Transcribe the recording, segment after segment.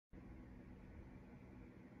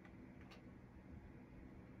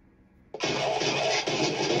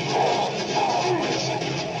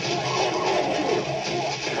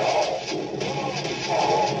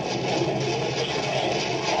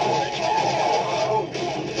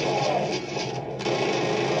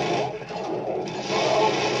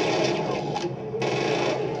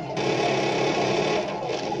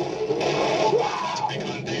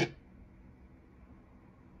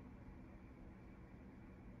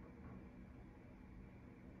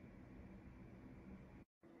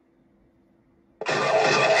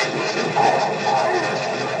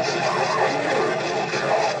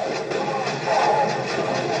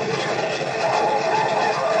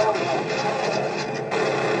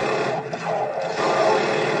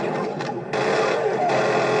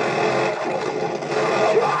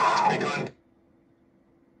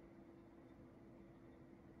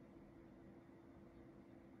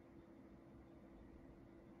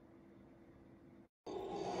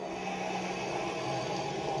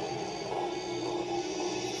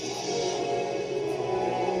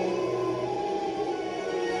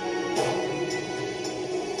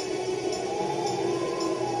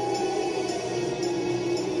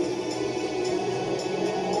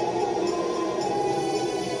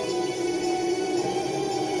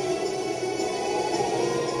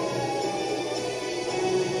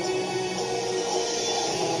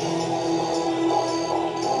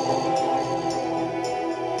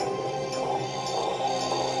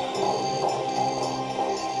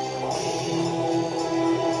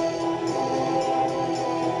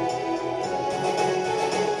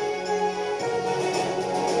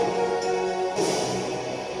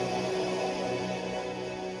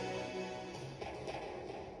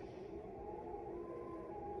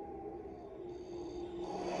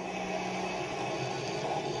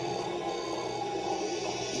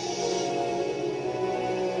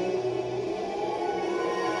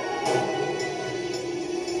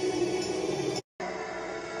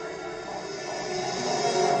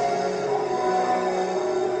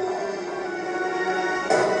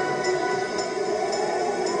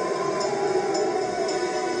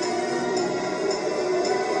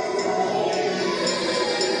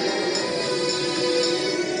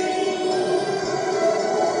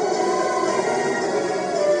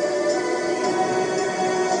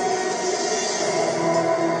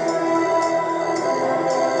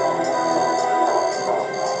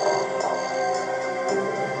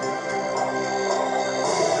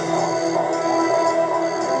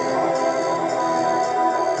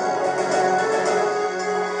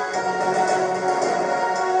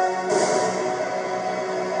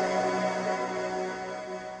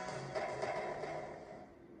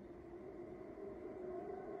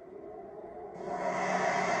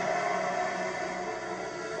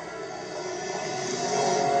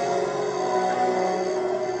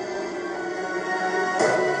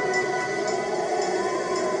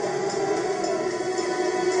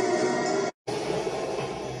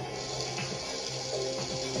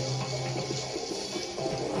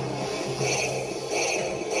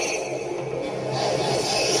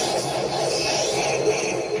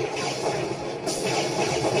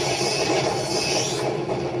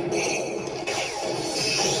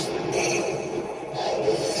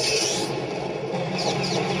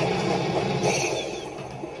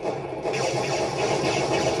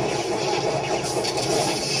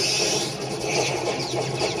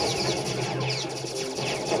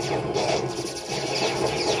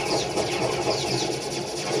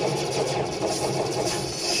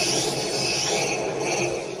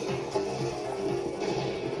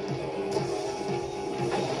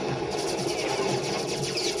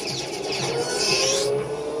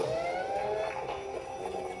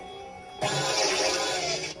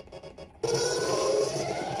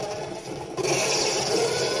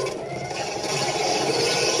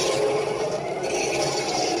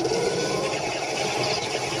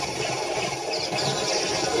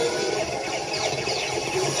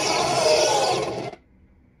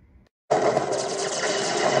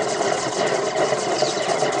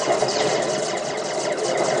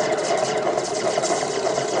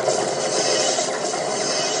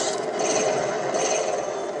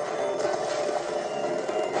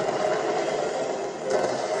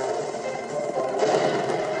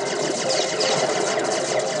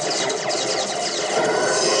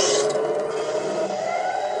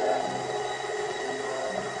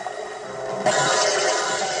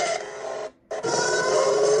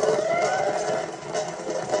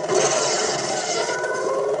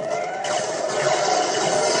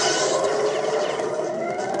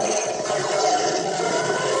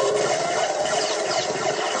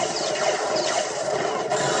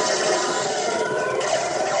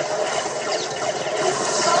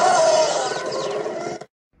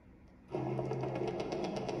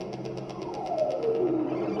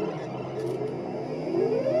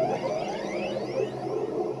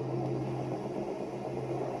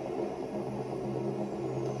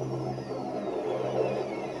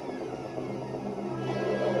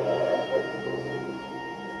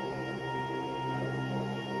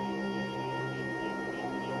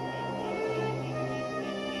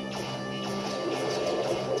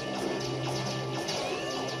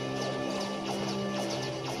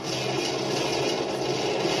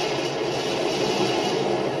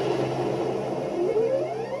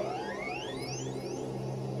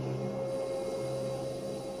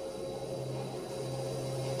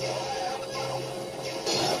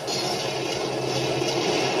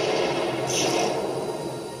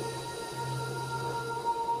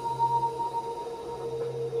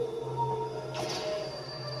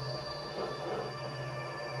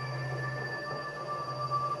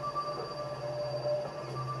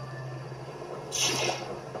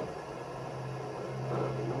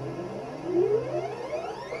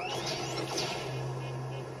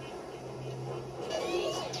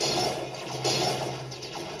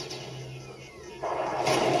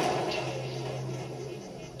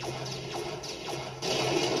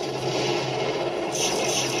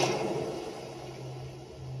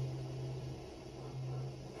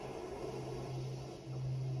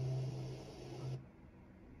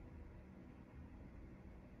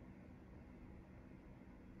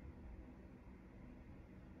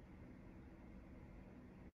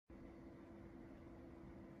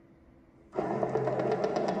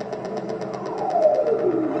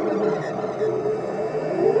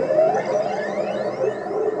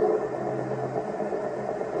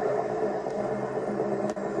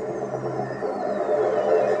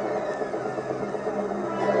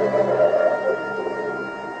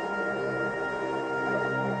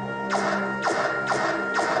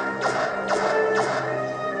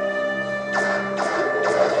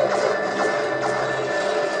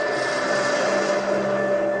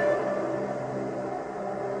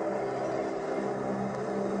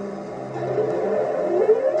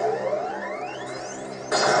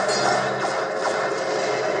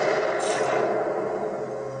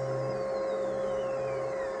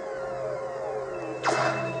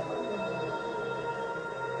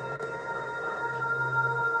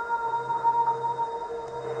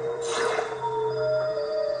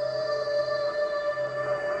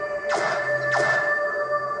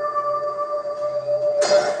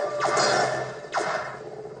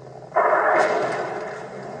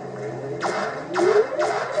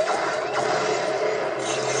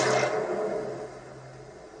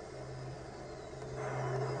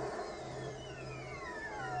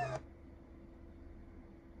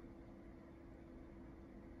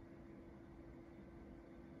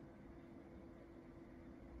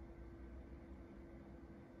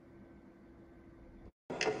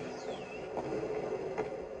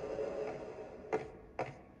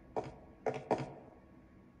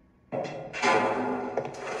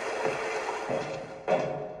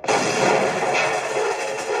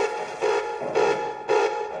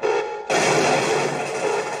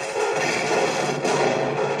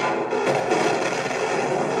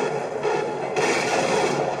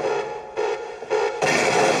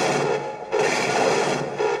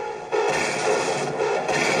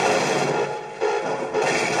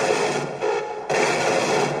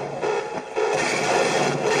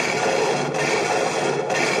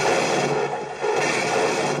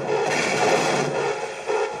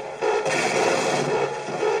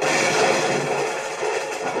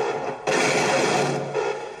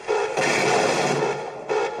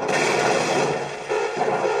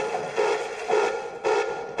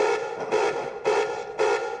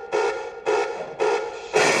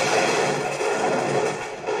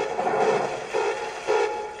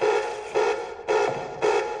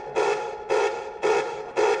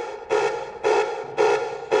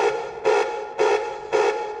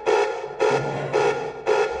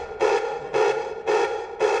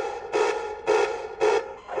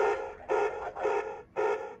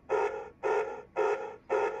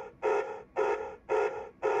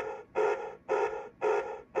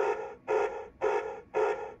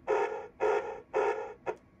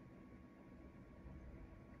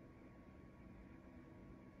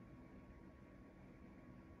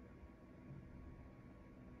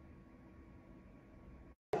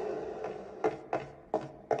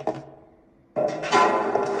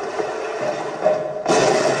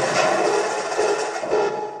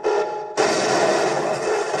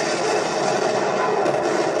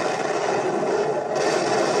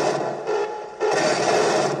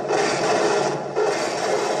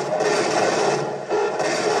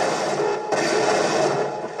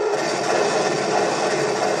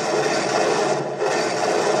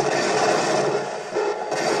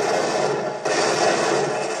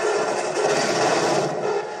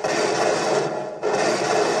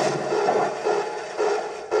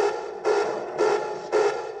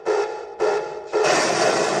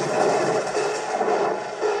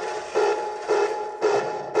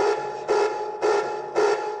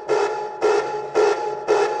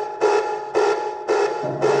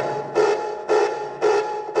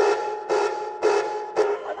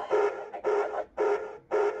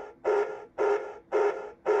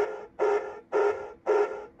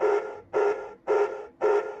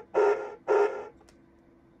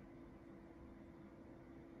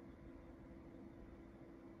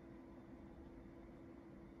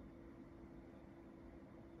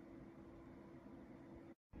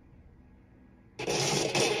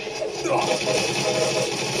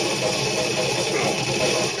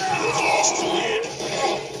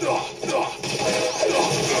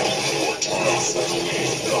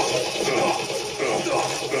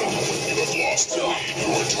lost the lead.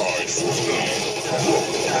 You are tied for the lead.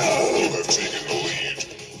 You have taken the lead.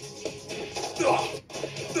 You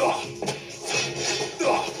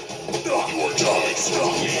are tied for the lead. You have lost the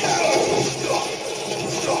lead. You are tied for the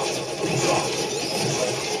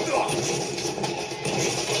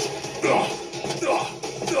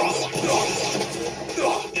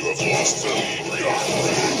lead. You have lost the lead.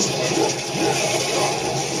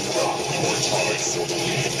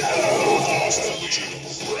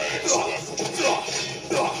 Frags left.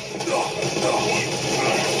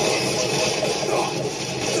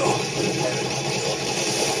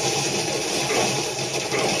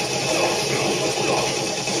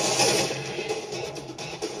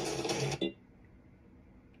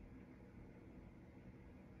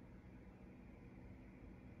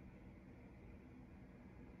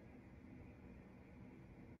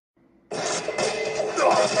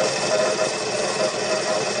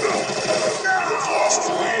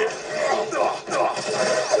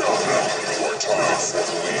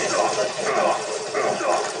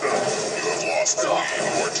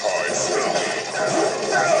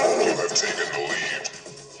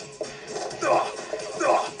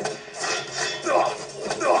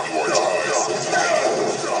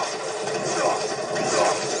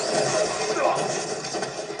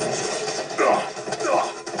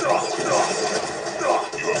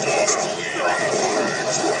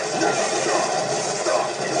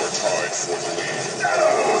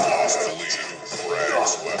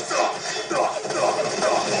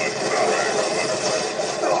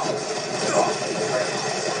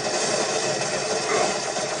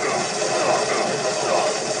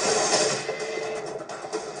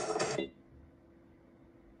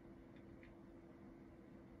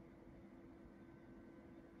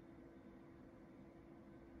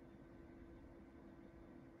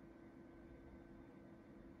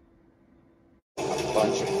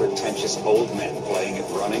 Bunch of pretentious old men playing at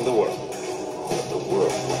running the world. But the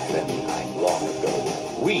world left them behind long ago.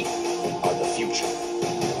 We are the future.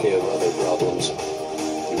 We have other problems.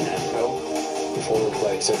 UNATCO? Forward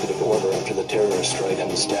by executive order after the terrorist strike on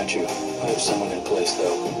the statue. I have someone in place,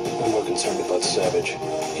 though. I'm more concerned about Savage.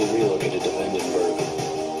 He relocated to Vandenberg.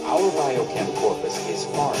 Our biochem corpus is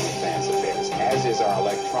far in advance of theirs, as is our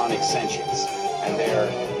electronic sentience. And their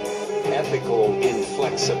ethical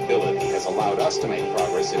inflexibility has allowed us to make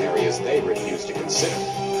progress in areas they refuse to consider.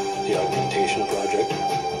 The augmentation project?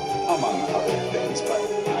 Among other things, but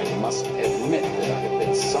I must admit that I have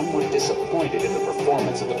been somewhat disappointed in the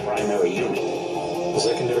performance of the primary unit. The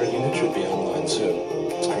secondary unit should be online soon.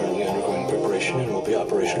 It's currently undergoing preparation and will be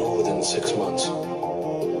operational within 6 months.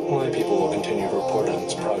 My people will continue to report on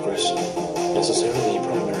its progress. Necessarily, the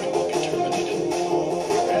primary will be terminated.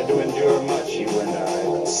 We've had to endure much, you and I,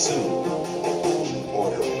 but soon.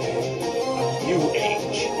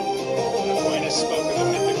 UH. The point has spoke of the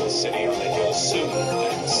mythical city on the hill soon.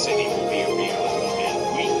 That city will be a reality, and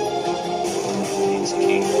we, its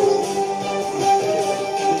kings,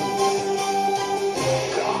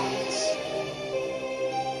 gods.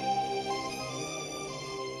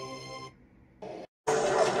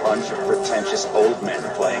 A bunch of pretentious old men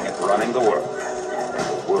playing at running the world.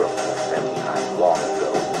 The world left them behind long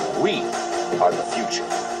ago. We are the future.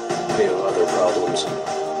 We have other problems.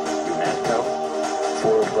 UNATCO?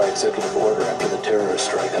 Forward by executive order after the terrorist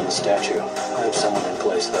strike on the statue. I have someone in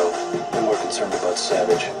place, though. I'm more concerned about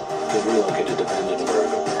Savage. He relocated to Vandenberg.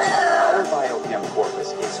 Our biochem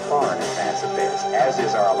corpus is far in advance of theirs, as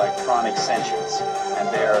is our electronic sentience. And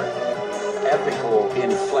their ethical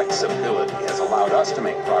inflexibility has allowed us to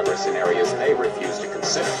make progress in areas they refuse to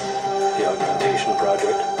consider. The augmentation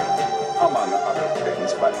project? Among other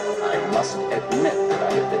things, but I must admit that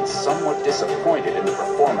I have been somewhat disappointed in the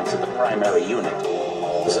performance of the primary unit.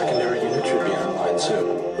 The secondary unit should be online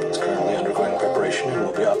soon. It's currently undergoing preparation and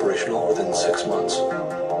will be operational within 6 months.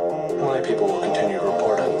 My people will continue to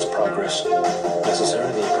report on its progress.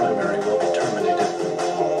 Necessarily, the primary will be terminated.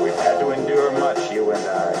 We've had to endure much, you and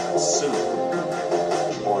I, soon.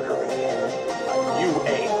 Ordering.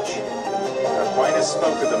 UH. Aquinas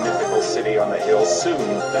spoke of the mythical city on the hill soon.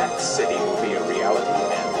 That city will be a reality,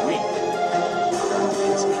 and we,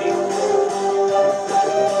 its kings.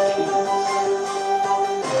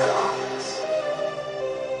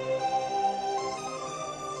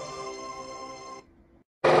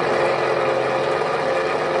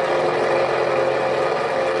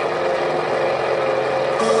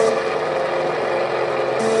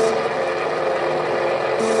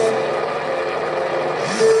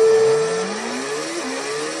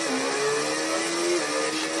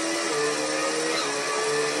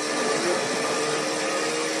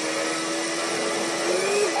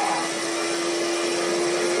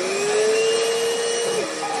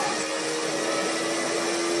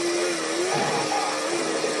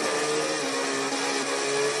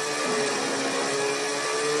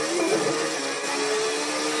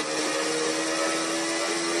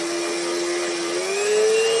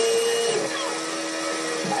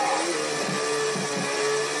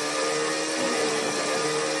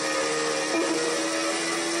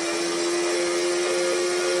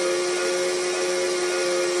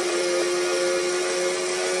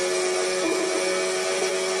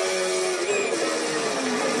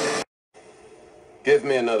 Give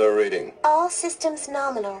me another reading. All systems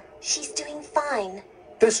nominal. She's doing fine.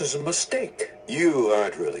 This is a mistake. You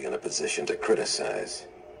aren't really in a position to criticize.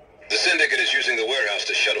 The Syndicate is using the warehouse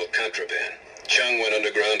to shuttle contraband. Chung went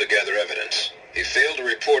underground to gather evidence. He failed to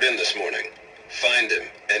report in this morning. Find him,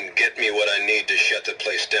 and get me what I need to shut the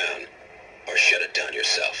place down. Or shut it down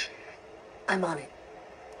yourself. I'm on it.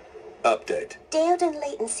 Update. Diode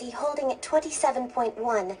latency holding at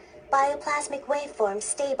 27.1. Bioplasmic waveform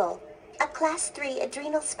stable. A Class 3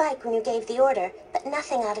 adrenal spike when you gave the order, but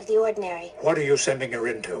nothing out of the ordinary. What are you sending her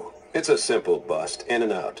into? It's a simple bust, in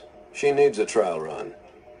and out. She needs a trial run.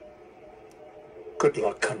 Good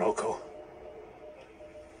luck, Kanoko.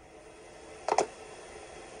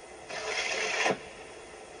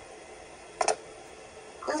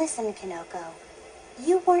 Listen, Kanoko.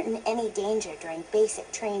 You weren't in any danger during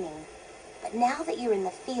basic training. But now that you're in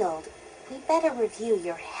the field, we better review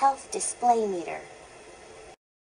your health display meter.